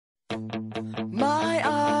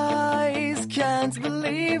can't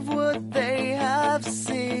believe what they have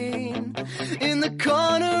seen. In the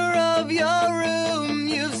corner of your room,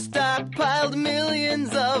 you've stockpiled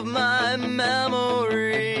millions of my memories.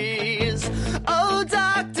 Oh,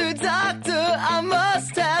 doctor, doctor, I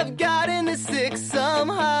must have gotten this sick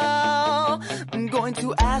somehow. I'm going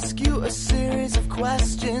to ask you a series of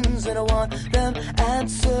questions, and I want them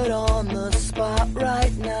answered on the spot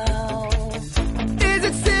right now.